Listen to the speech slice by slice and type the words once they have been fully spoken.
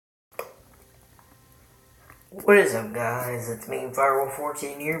What is up, guys? It's me,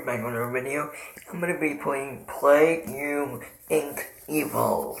 Viral14 here, back on another video. I'm going to be playing Play You i.n.k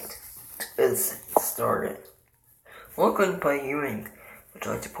Evolved. Let's get started. Welcome to Play You i.n.k. Would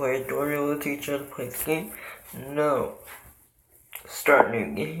you like to play a tutorial to teach you how to play this game? No. Start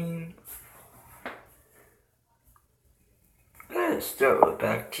new game. Let's start with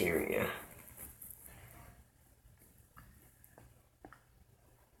bacteria.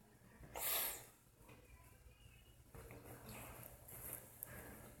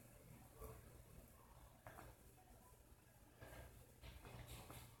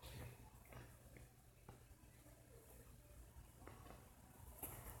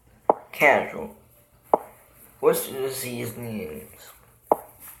 Casual. What's the disease names?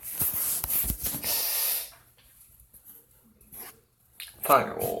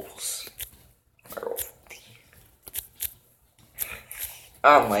 Firewolves.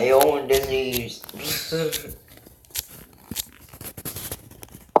 I'm my own disease.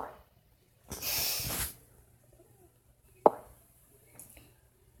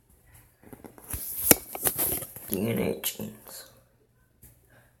 DNA genes.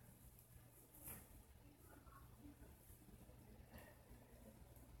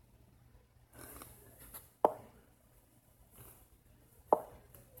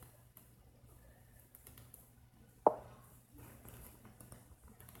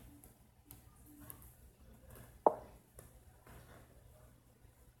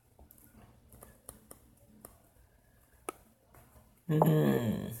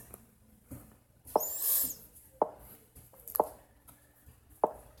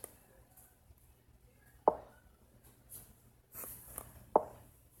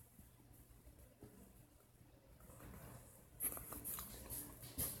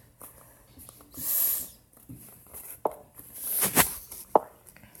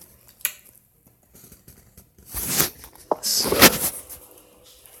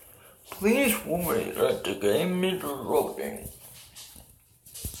 Please wait that the game is loading.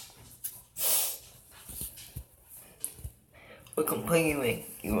 We can play you in.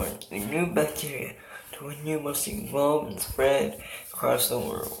 You are a new bacteria to when you must evolve and spread across the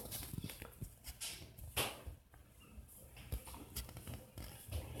world.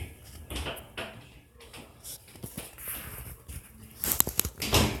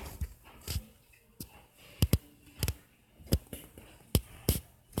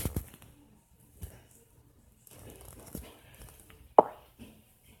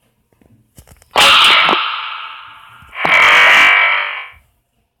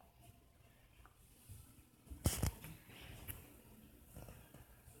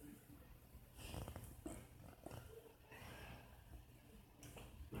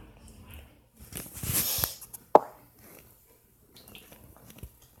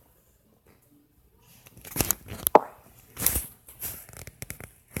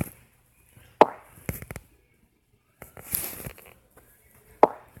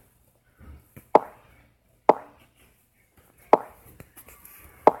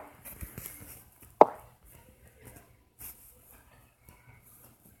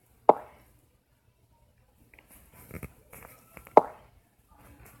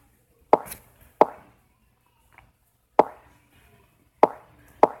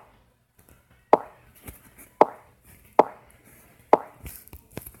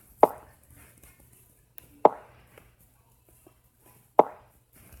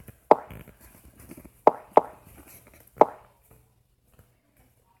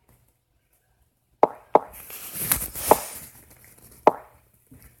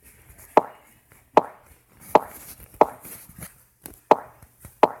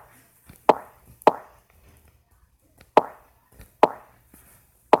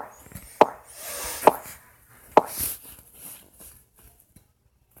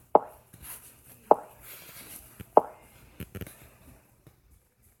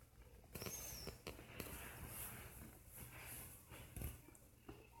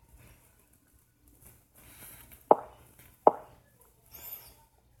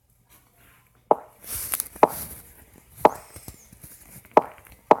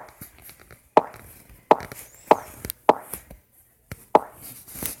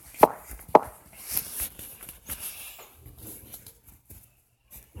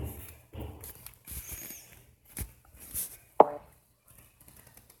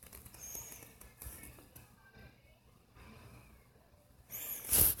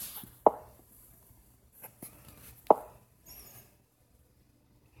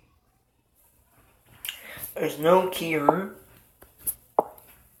 There's no cure.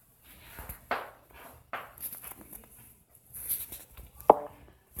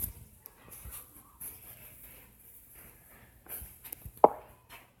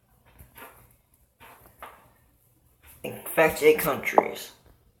 Infected countries.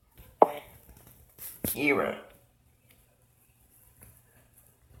 Era.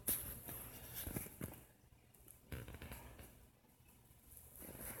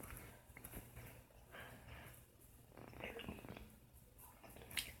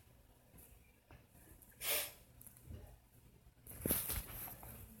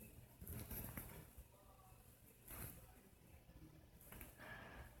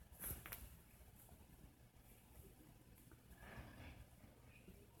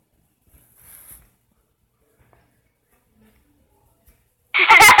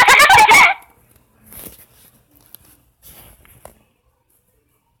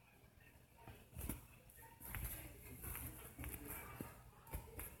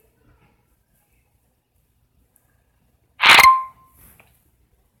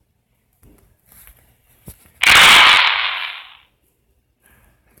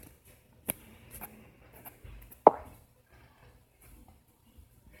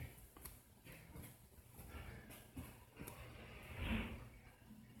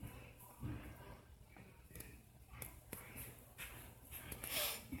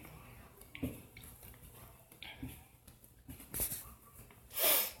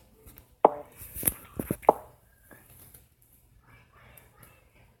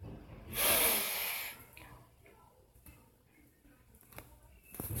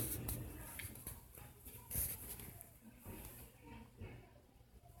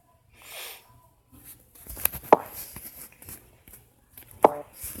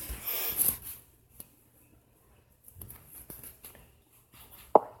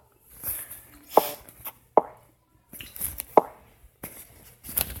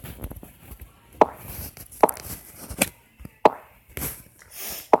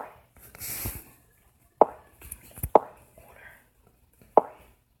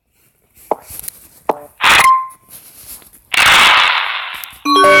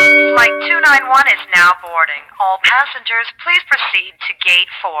 Flight 291 is now boarding. All passengers, please proceed to Gate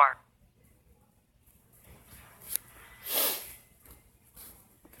 4.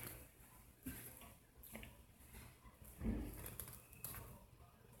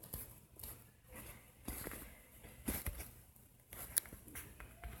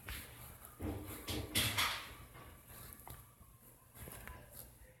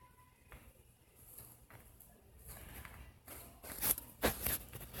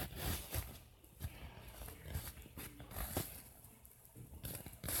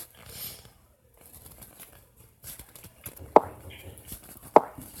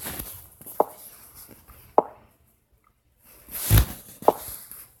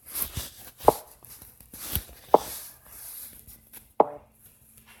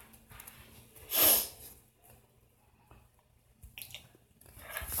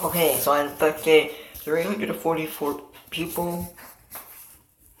 Okay, so I infected 344 people.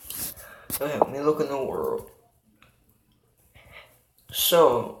 Okay, let me look in the world.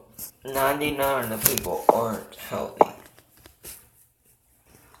 So, 99 of the people aren't healthy.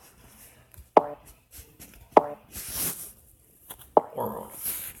 World.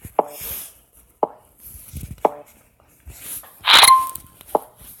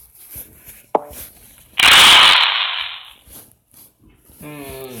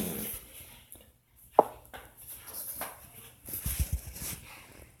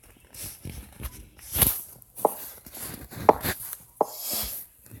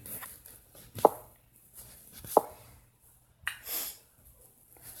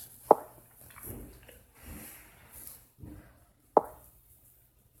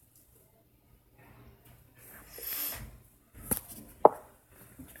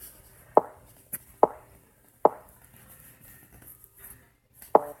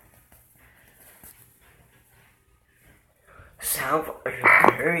 South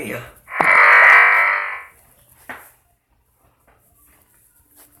area.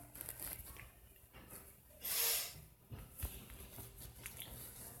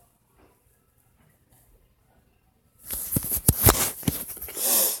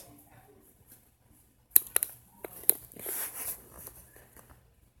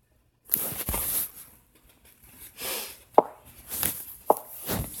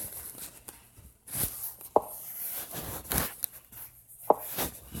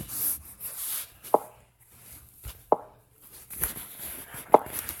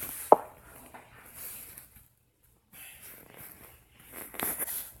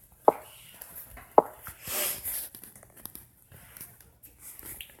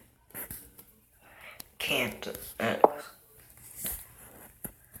 Can't.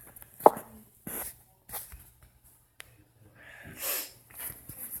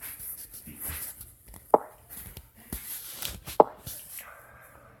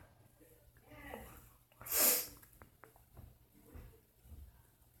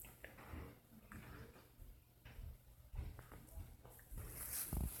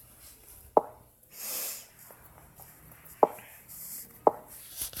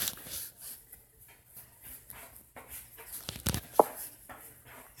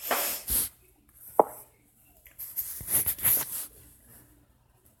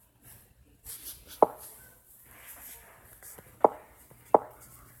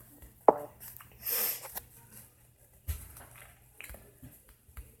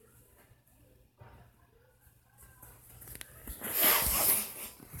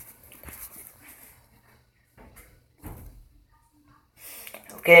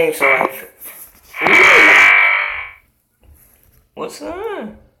 Okay, so Ooh. What's that?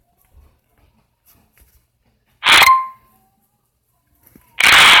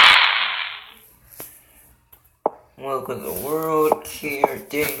 Welcome to the world here,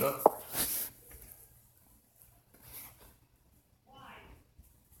 data.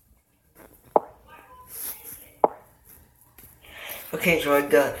 Okay, so I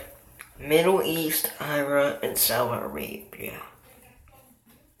got Middle East, Iran, and Saudi Arabia.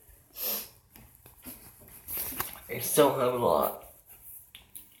 I still have a lot.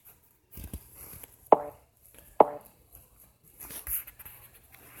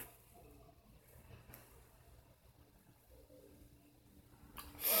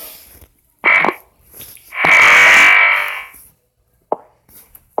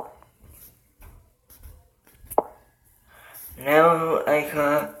 Now I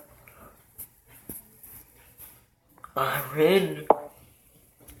got Iran.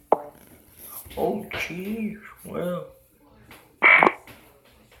 Oh, jeez, well.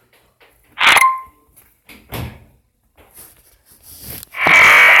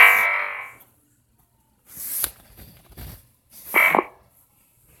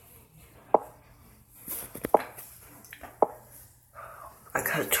 I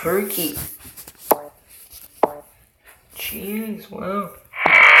got Turkey. Jeez, wow.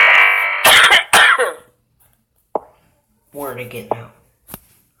 Where to get now?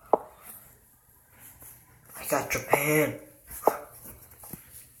 I got Japan.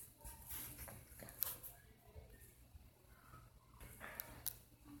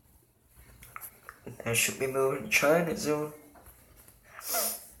 I should be moving to China soon.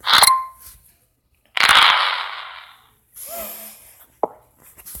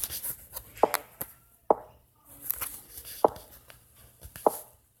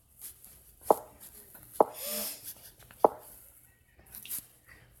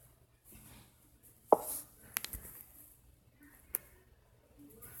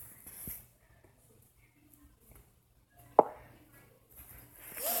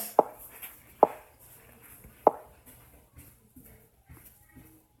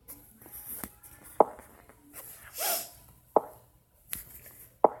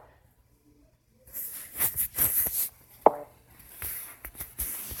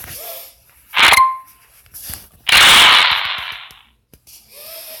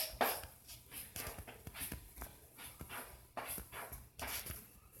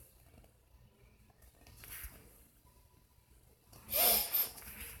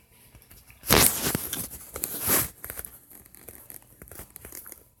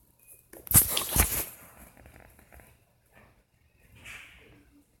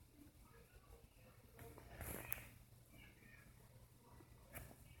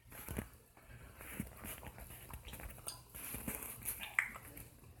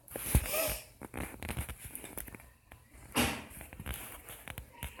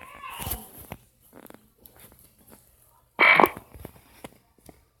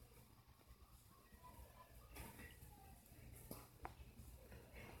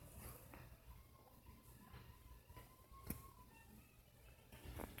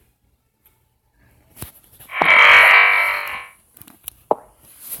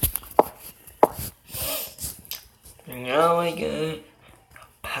 Now I got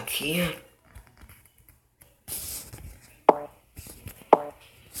Pakistan.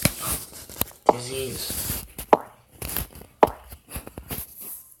 Disease.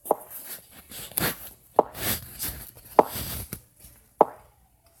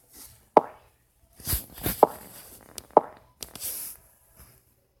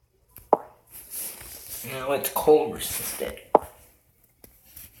 Now it's cold resistant.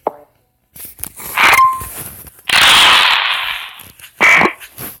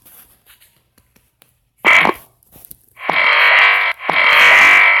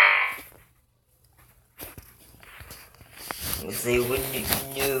 Let's see what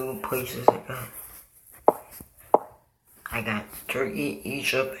new places I got Turkey,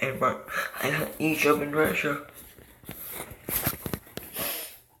 Egypt, and I got Egypt and Russia.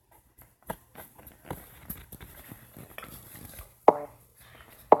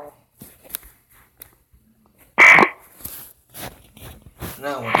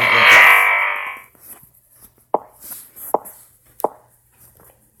 Now what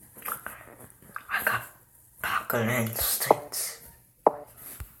I got Pakistan states.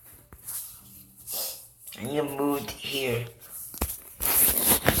 I need to move here.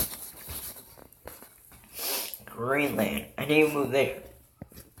 Greenland. I need to move there.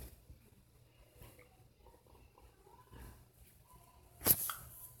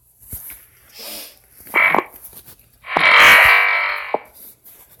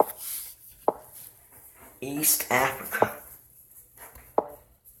 East Africa.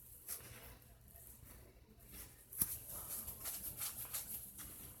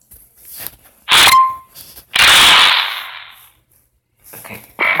 Okay.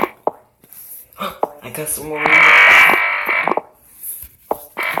 I got some more.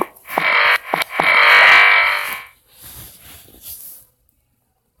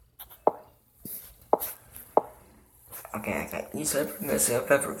 Okay, I got East Africa,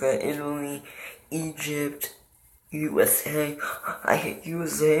 South Africa, Italy, Egypt, USA. I hit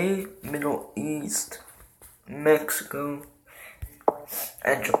USA, Middle East, Mexico,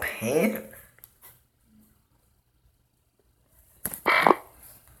 and Japan.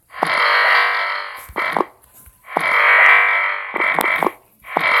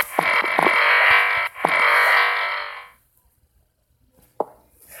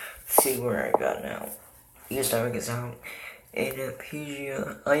 See where I got now. East Africa, South,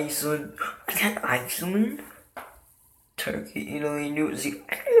 Andalusia, Iceland. I got Iceland, Turkey, Italy, New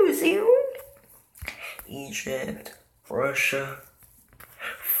Zealand, Egypt, Russia,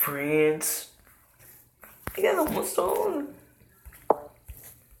 France. I got almost all of them.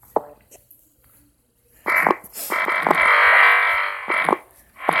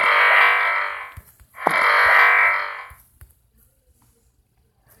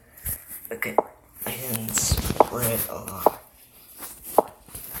 Okay, I can spread a lot.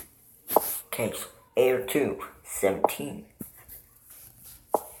 Okay, Air 2, 17.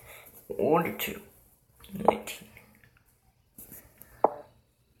 Water 2, 19.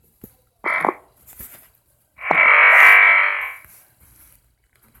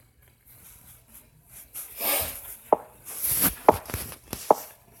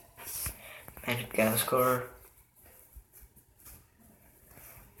 Madagascar.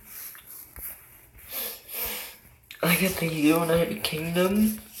 I get the United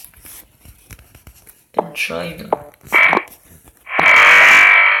Kingdom and China.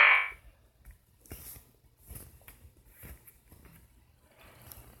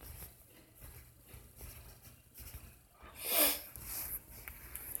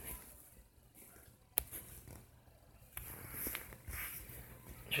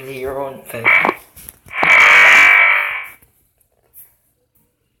 Zero and 50.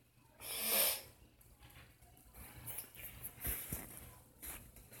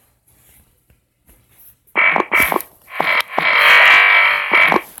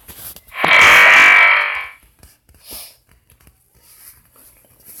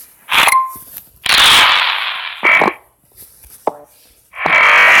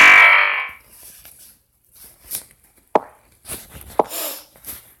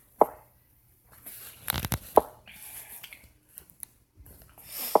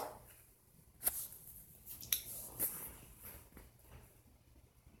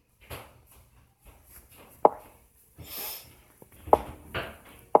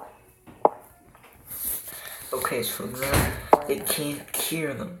 Okay, so that they can't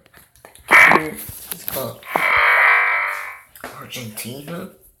cure them. The cure is called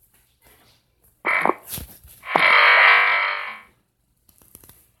Argentina.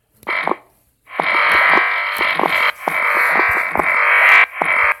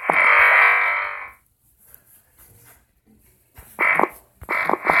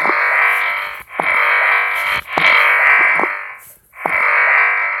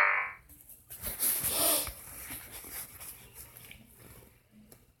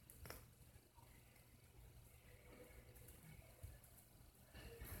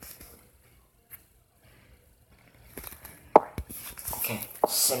 Okay,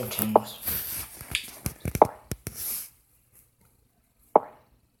 symptoms.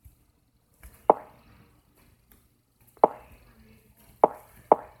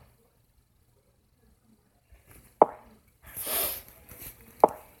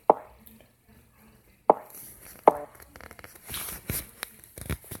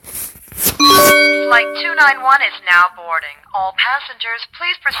 Flight 291 is now boarding. All passengers,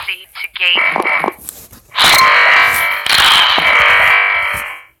 please proceed to gate 4.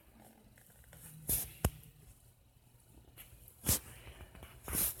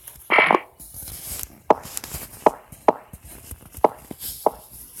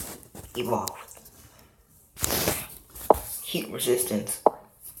 Evolved. Heat resistance.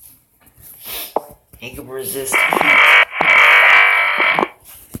 It can resist heat.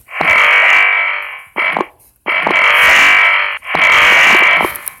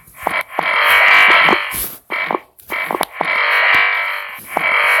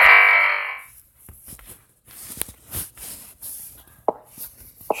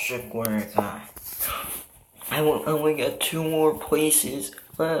 Check where I got. I only got 2 more places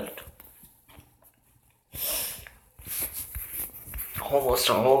left. almost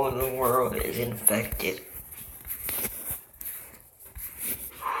all of the world is infected.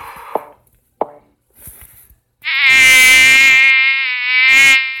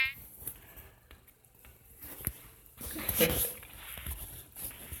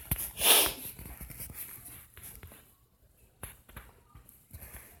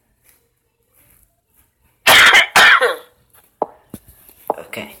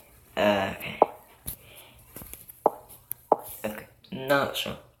 Okay. Okay. Not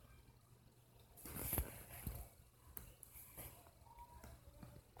so.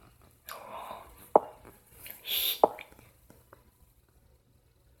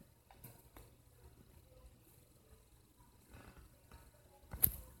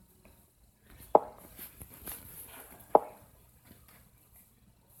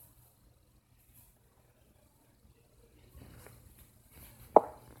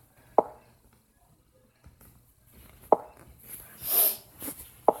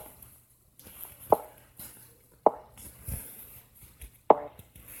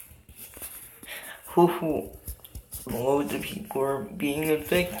 Hoo-hoo. Loads of people are being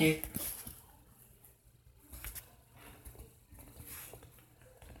infected.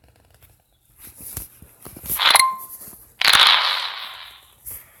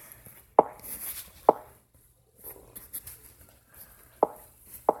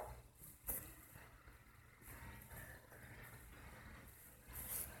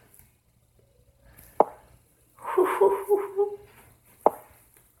 Hoo-hoo-hoo-hoo.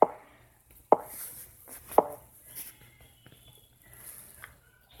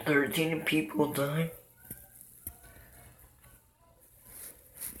 13 people died.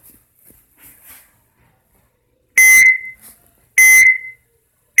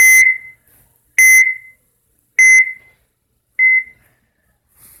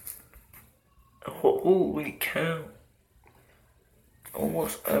 Holy cow.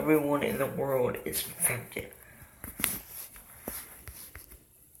 Almost everyone in the world is infected.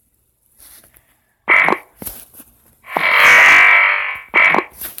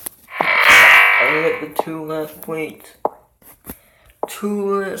 I hit the 2 last plates.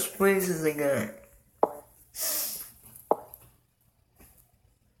 2 last places I got.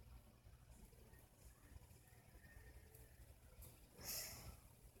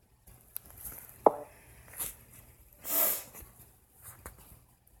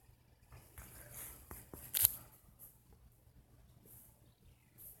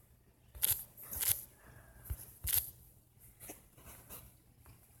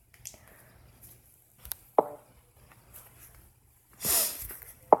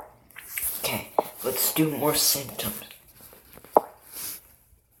 Okay, let's do more symptoms.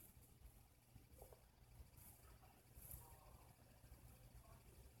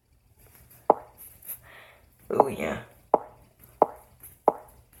 Oh yeah.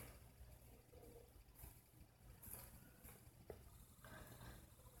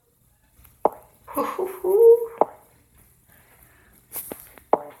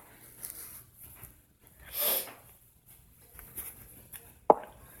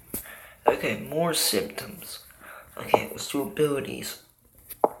 Okay, more symptoms. Okay, let's do abilities.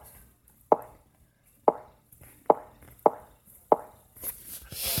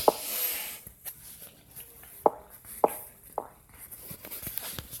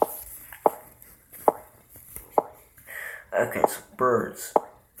 Okay, so birds.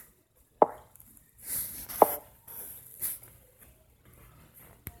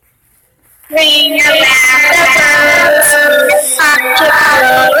 Ring around the birds, to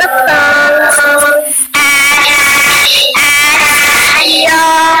play a song, and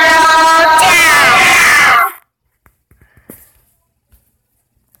you're down.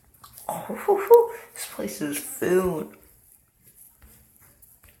 Oh, this place is filled.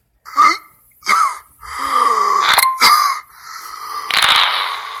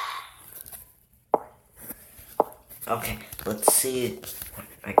 Okay, let's see what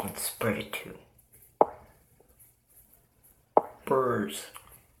I can spread it to. Birds.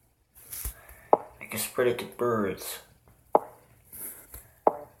 I can spread it to birds.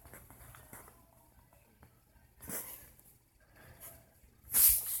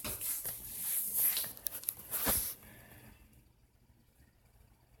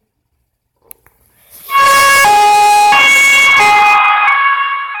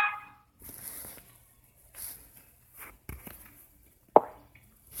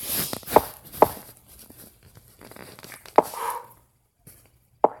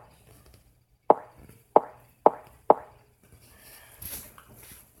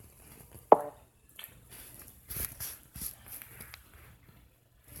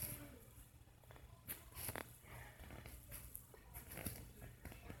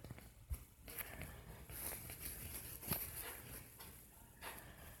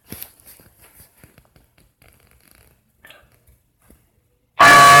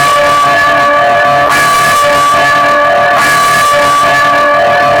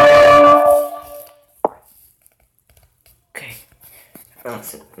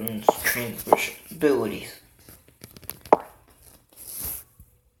 consequence transmission abilities.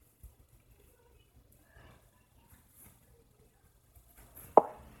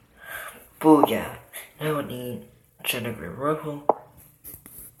 Booyah! Now I need Generator Rifle.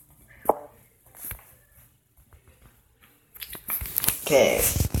 Okay,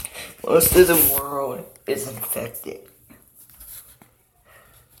 most of the world is infected.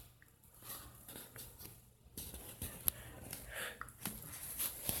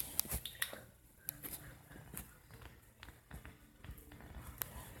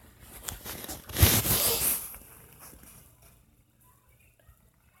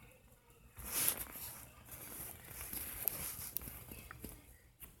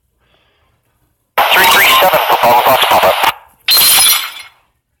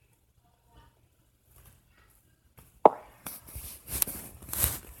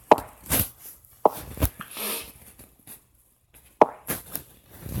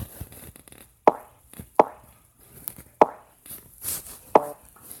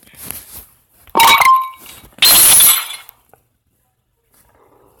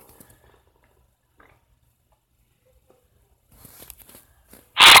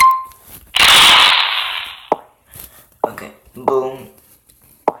 Okay, boom.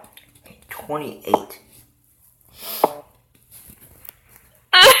 28.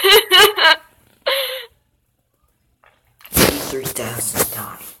 83,000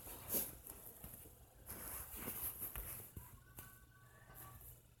 died.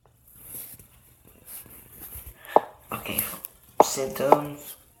 Okay,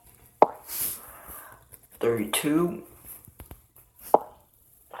 symptoms. 32.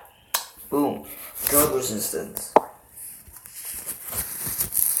 Boom. Drug resistance.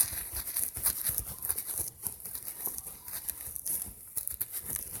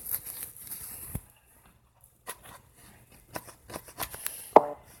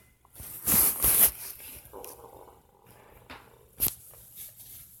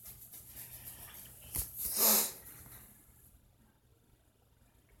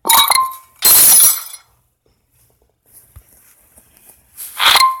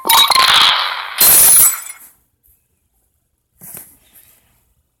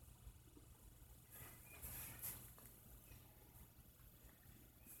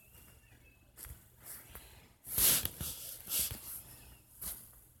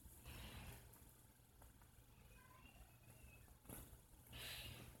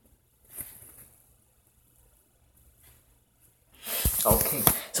 Okay,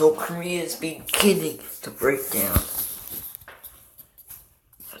 so Korea is beginning to break down.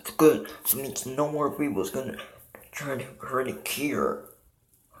 That's good. That means no more people is gonna try to create a cure.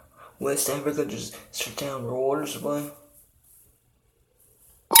 West Africa just shut down their water supply.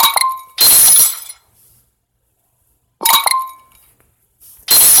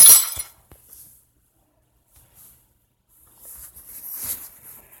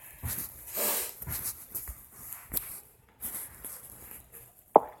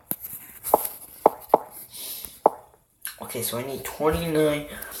 Okay, so I need 29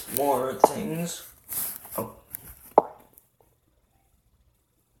 more things. Oh.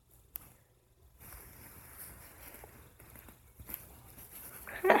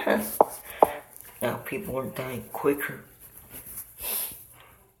 Now people are dying quicker.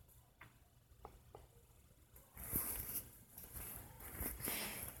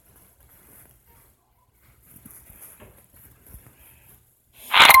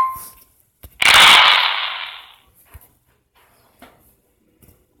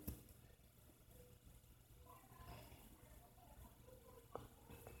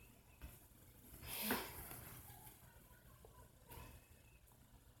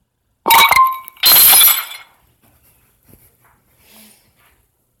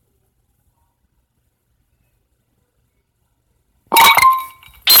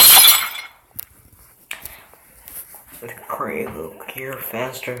 Let's create a little cure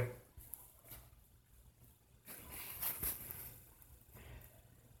faster.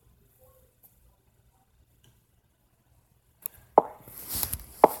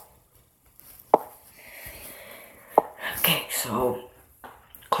 Okay, so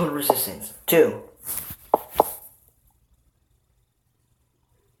cold resistance 2.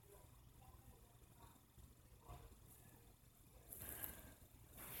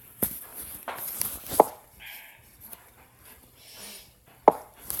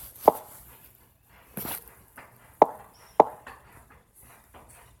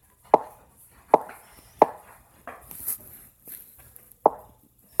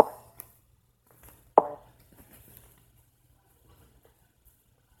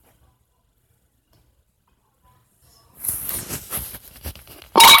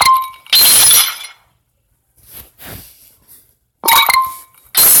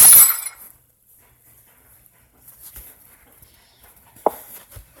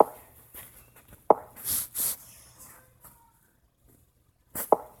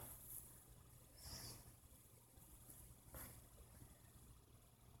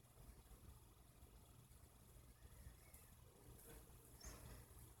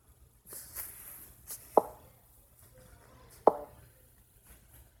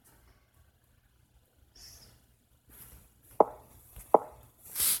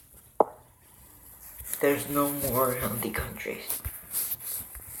 There's no more healthy countries.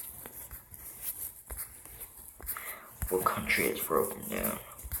 What country is broken down?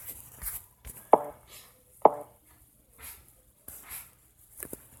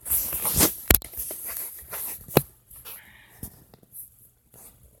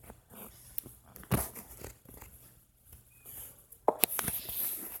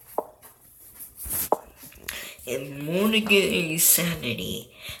 In order to get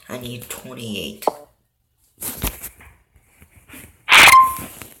sanity, I need 28.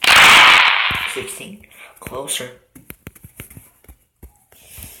 16. Closer.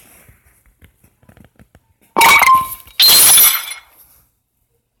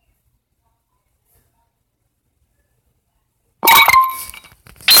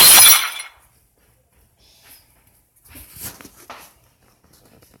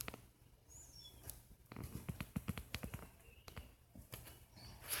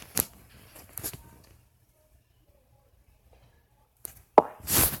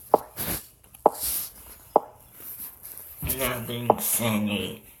 Another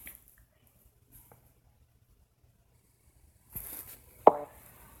insanity.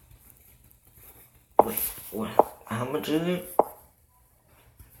 Wait, what? How much is it?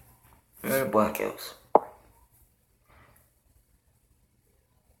 Blackouts.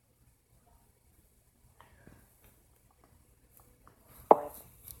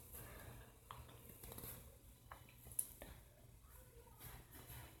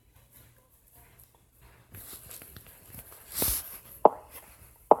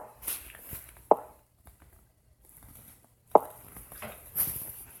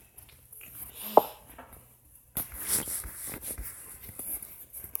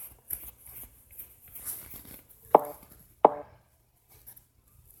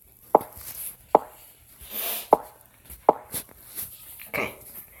 Okay,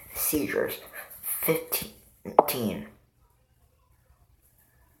 seizures, 15.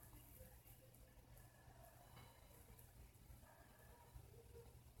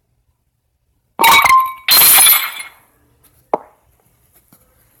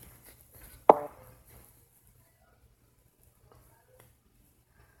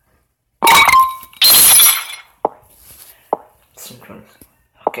 Symptoms.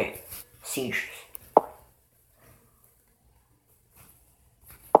 Okay, seizures.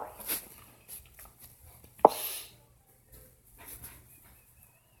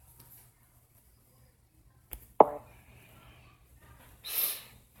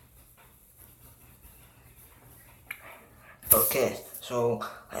 Okay, so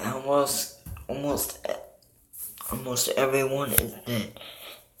almost everyone is dead.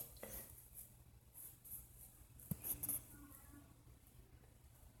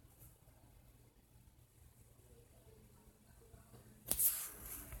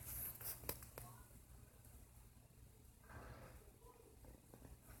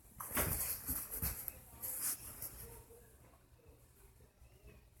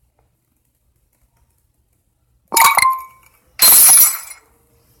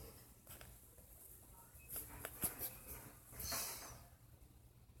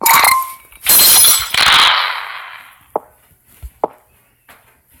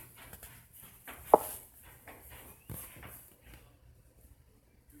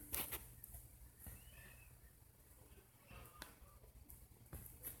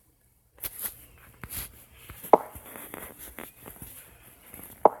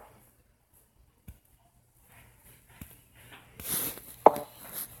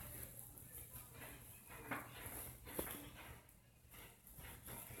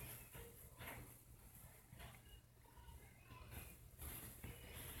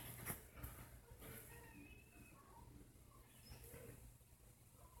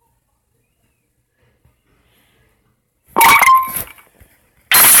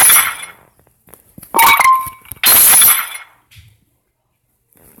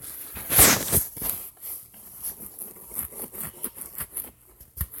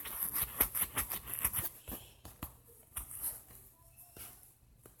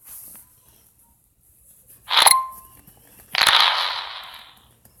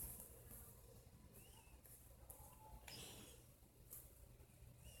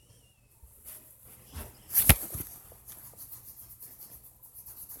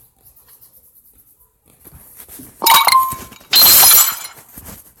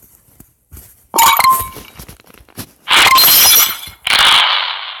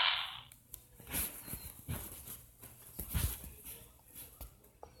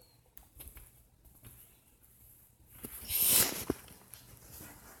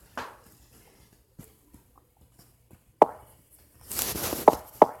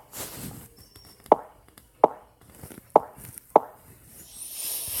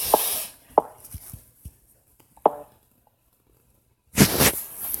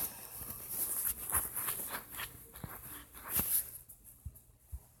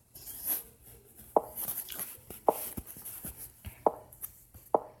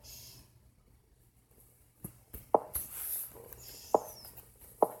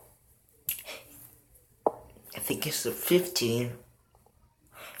 think it's a 15.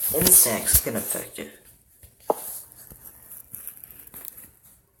 Insects can affect it.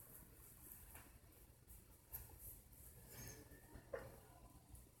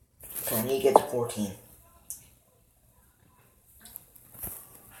 Okay, I need to get to 14.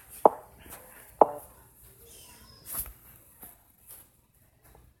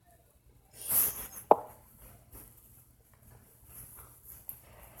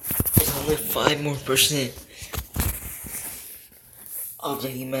 There's only 5% of the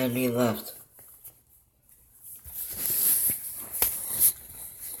humanity left.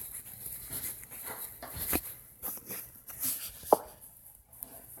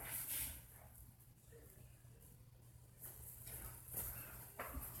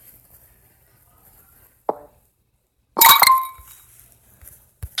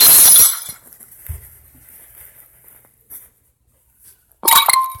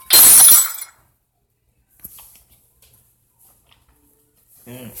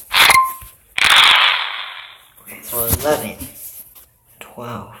 Okay, so 11,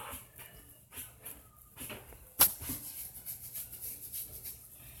 12,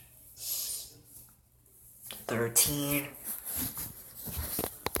 13,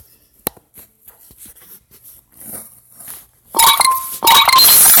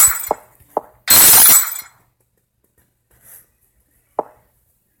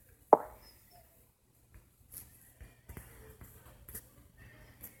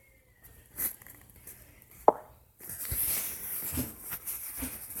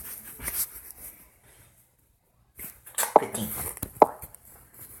 15.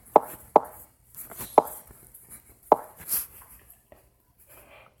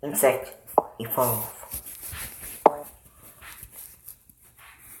 Insect evolve.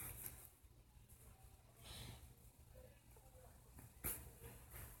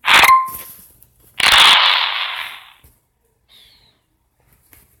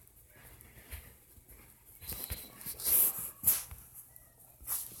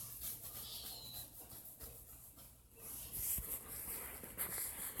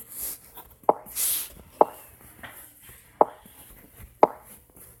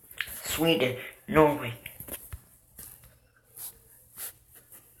 Sweden, Norway.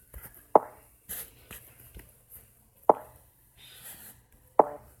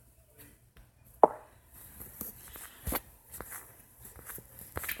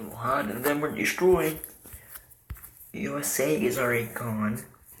 A lot of them were destroyed. USA is already gone.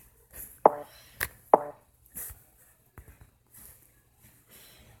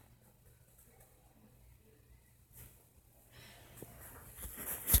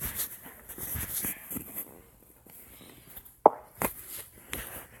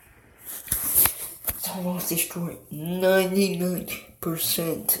 It's almost destroyed.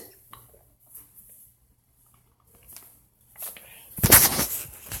 99%.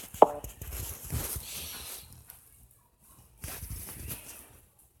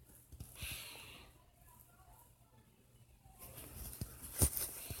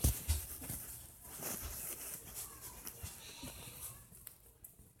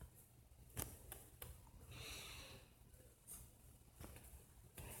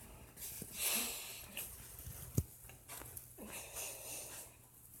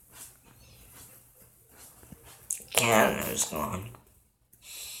 Canada's gone.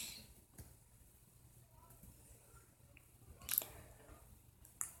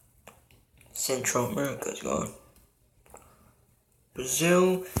 Central America's gone.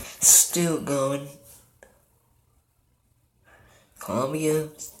 Brazil still going.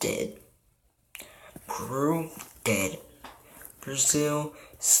 Colombia's dead. Peru dead. Brazil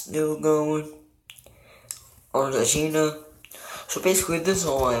still going. Argentina. So basically this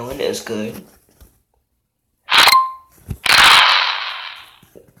whole island is good.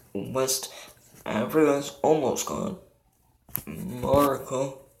 West Africa's almost gone.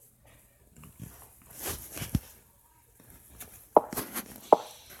 Morocco.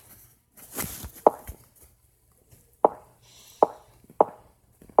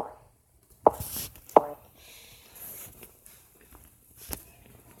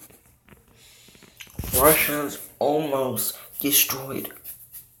 Russia's almost destroyed.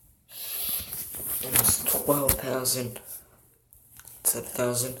 Almost 12,000,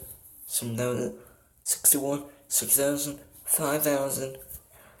 7,000, 7,000, 61, 6,000, 5,000,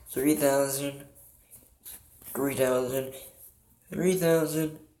 3,000, 3,000,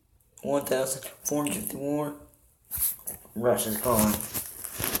 3,000, 1,000, 454. Russia's gone.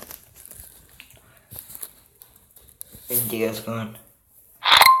 India's gone.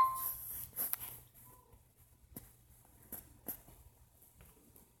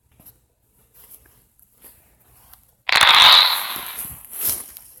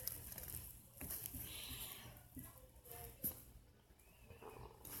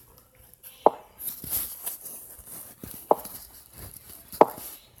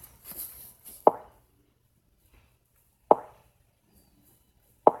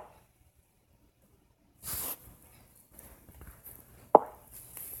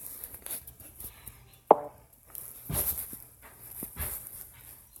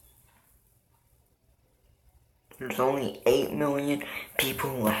 There's only 8 million people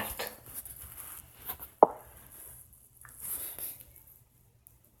left.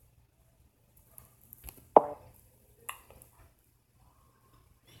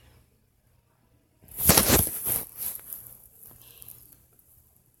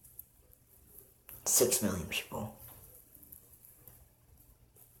 $6 million people.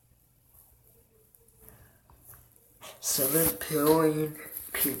 7 billion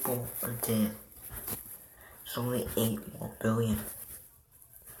people are dead. There's only 8 more billion.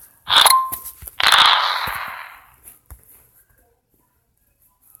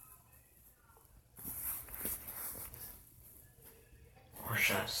 Or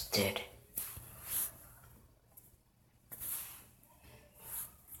just dead.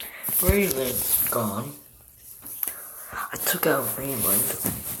 Greenland's gone. I took out Greenland.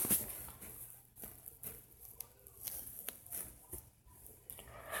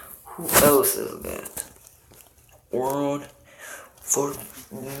 Who else is that? World, 4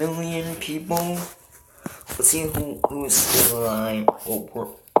 million people. Let's see who's still alive.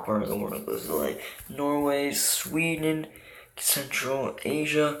 What part of the world is alive? Norway, Sweden, Central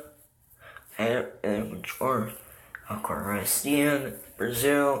Asia, and which are Russia,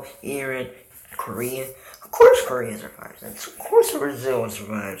 Brazil, Iran, Korea. Of course Korea survives. And of course Brazil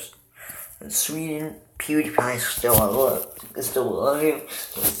survives. And Sweden, PewDiePie is still alive.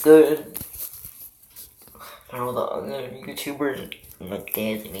 Still good. And all the other YouTubers like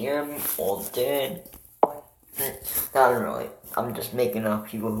Dan all dead. Not really. I'm just making up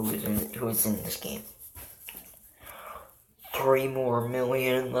people who is in this game. 3 more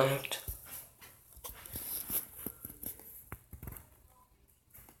million left.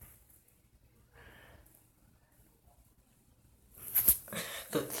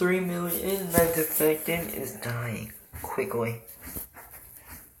 The 3 million that's affected is dying quickly.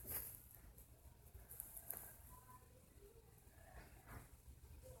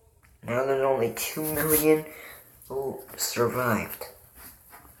 Now there's only 2 million who survived.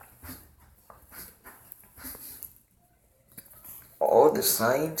 All the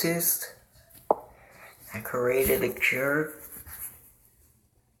scientists that created a cure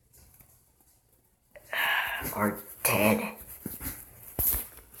are dead.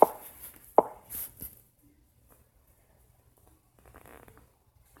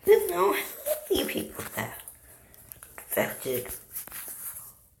 There's no healthy people that affected,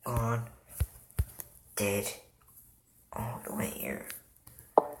 gone, dead, all the way here.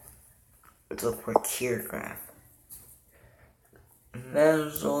 Let's look for cure graph. And that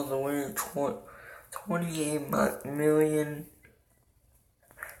is all the way to 28 million,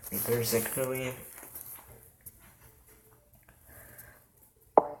 36 million.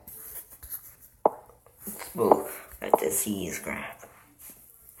 Let's move at the disease graph.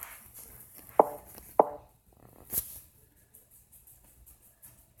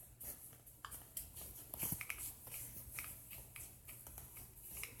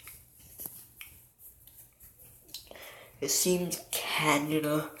 It seems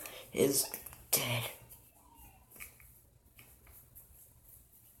Canada is dead.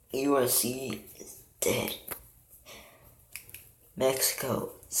 USC is dead.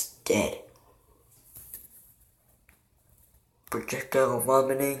 Mexico is dead. Projectile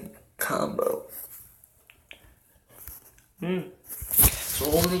vomiting combo. So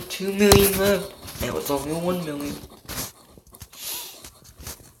only 2 million left. That was only 1 million.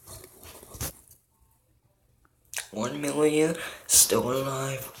 1 million still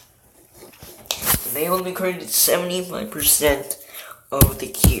alive. And they only created 75% of the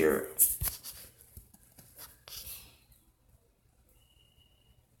cure.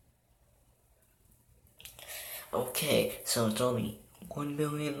 Okay, so it's only 1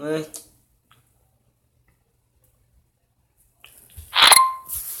 million left.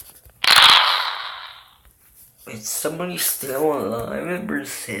 Is somebody still alive in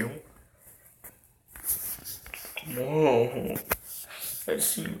Brazil? Whoa. Let's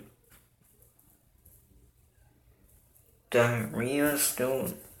see. Diarrhea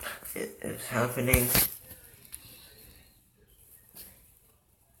still is happening.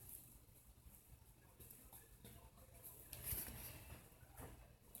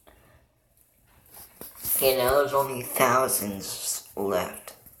 Okay, now there's only thousands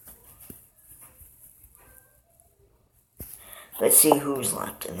left. Let's see who's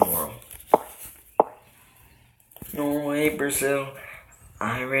left in the world. Norway, Brazil,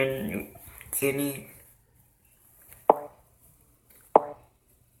 Iran, Guinea.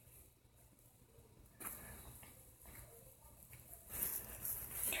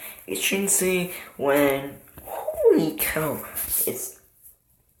 It shouldn't say when. Holy cow!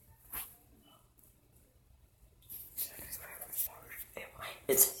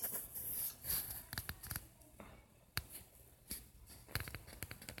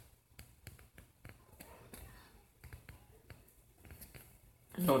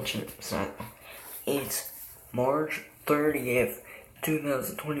 No, it's not. It's March 30th,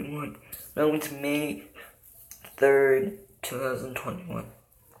 2021. No, it's May 3rd, 2021.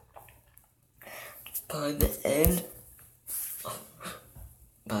 By the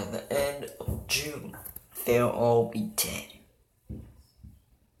end of June, they'll all be dead.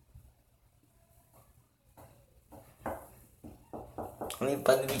 I mean,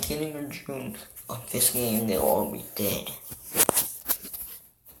 by the beginning of June of this game, they'll all be dead.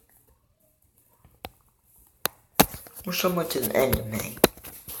 We're somewhat to the end of May.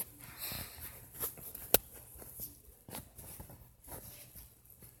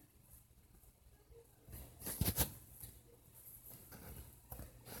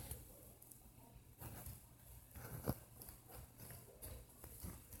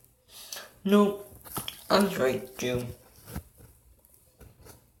 No, I was right, June.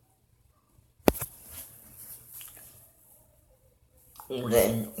 Or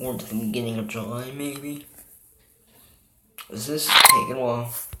the beginning of July, maybe. Is this taking a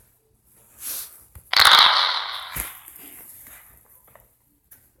while?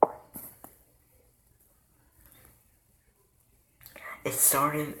 It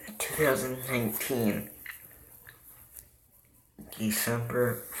started in 2019,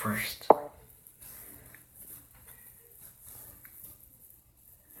 December 1st.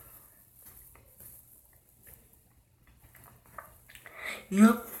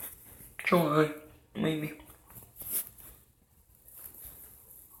 Yep, July, maybe.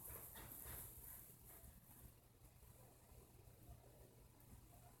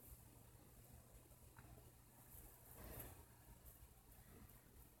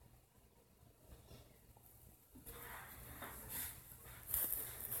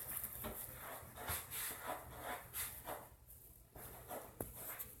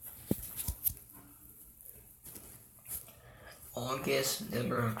 August,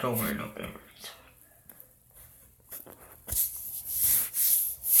 September, October, November.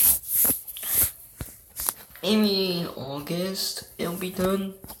 Maybe August it'll be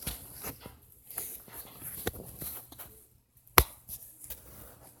done.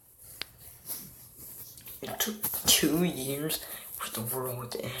 It took 2 years for the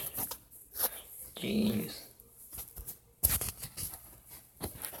world to end. Jeez.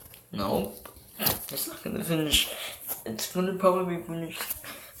 Nope. It's not gonna finish. It's gonna probably be finished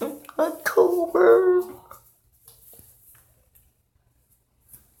in October.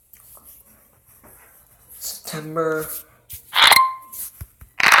 September.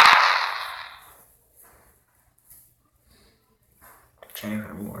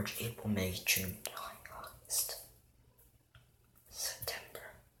 January, March, April, May, June, July, August.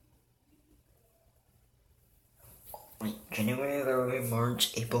 September. Wait, January, February,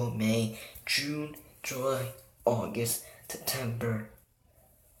 March, April, May, June, July, August, September,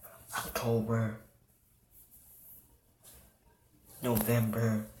 October,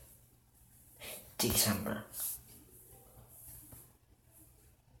 November, December.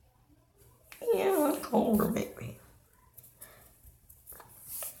 Yeah, October maybe.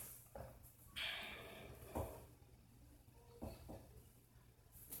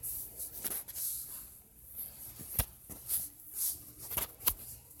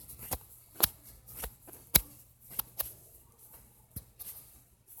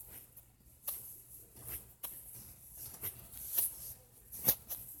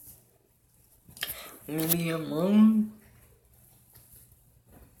 Maybe a month.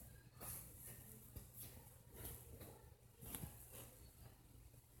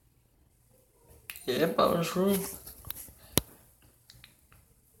 Yep, I was wrong.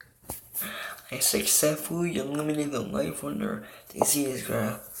 I successfully eliminated the life under disease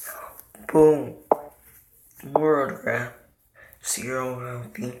graph. Boom. World graph. 0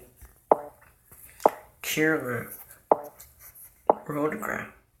 healthy. Cure graph. World graph.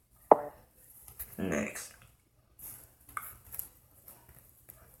 Next.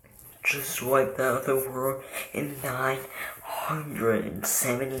 Just wiped out the world in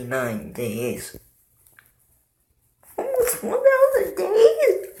 979 days. Almost 1,000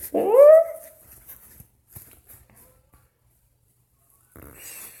 days? What?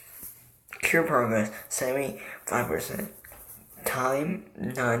 Cure progress, 75%. Time,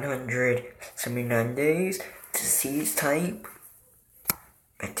 979 days. Disease type,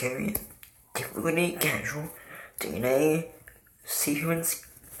 bacteria. Difficulty, casual. DNA, sequence,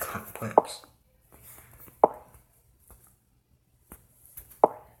 complex.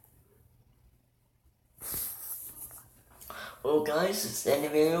 Well guys, it's the end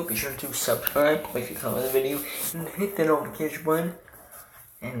of the video. Be sure to subscribe, like and comment the video, and hit the notification button,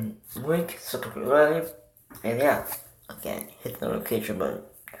 and like, subscribe, and yeah, Again, hit the notification button.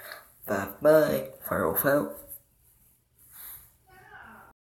 Bye bye, farewell.